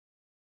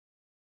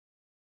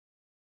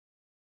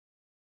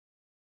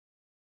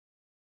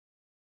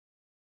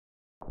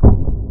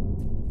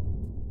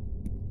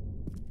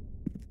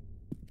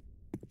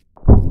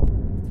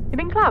You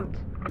been clamped?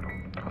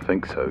 I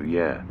think so,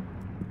 yeah.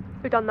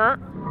 Who done that?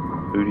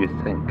 Who do you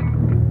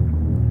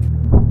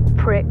think?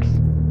 Pricks.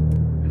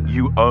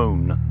 You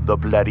own the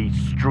bloody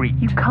street.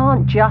 You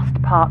can't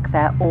just park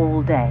there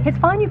all day. It's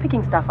fine you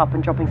picking stuff up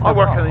and dropping stuff I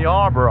work off. in the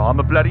harbour. I'm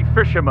a bloody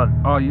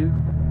fisherman. Are you?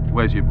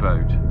 Where's your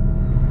boat?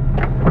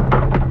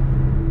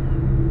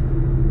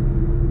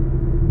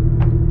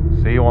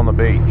 See you on the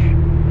beach.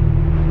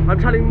 I'm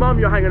telling Mum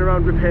you're hanging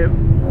around with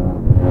him.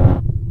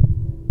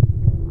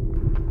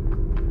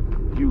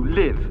 You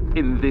live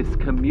in this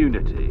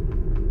community.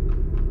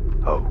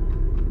 Oh,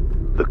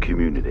 the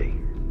community.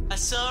 I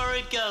saw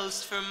a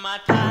ghost from my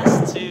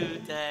past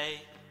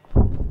today.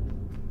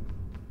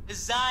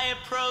 As I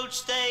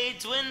approached, they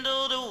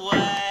dwindled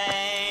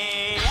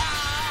away.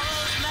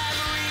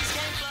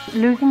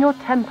 Losing your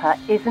temper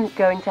isn't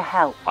going to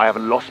help. I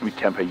haven't lost my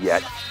temper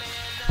yet.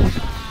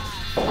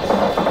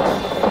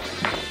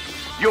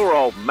 Your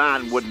old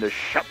man wouldn't have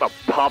shut the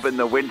pub in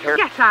the winter.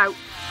 Get out!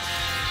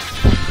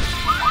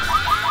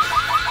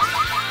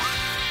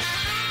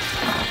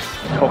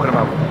 Talking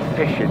about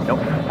fishing, not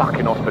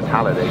fucking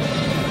hospitality.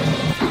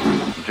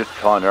 I'm just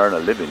trying to earn a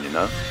living, you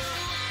know.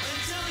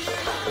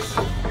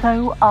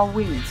 So are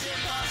we.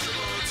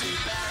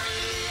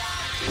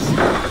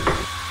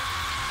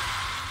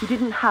 You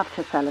didn't have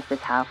to sell us this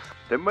house.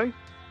 Didn't we?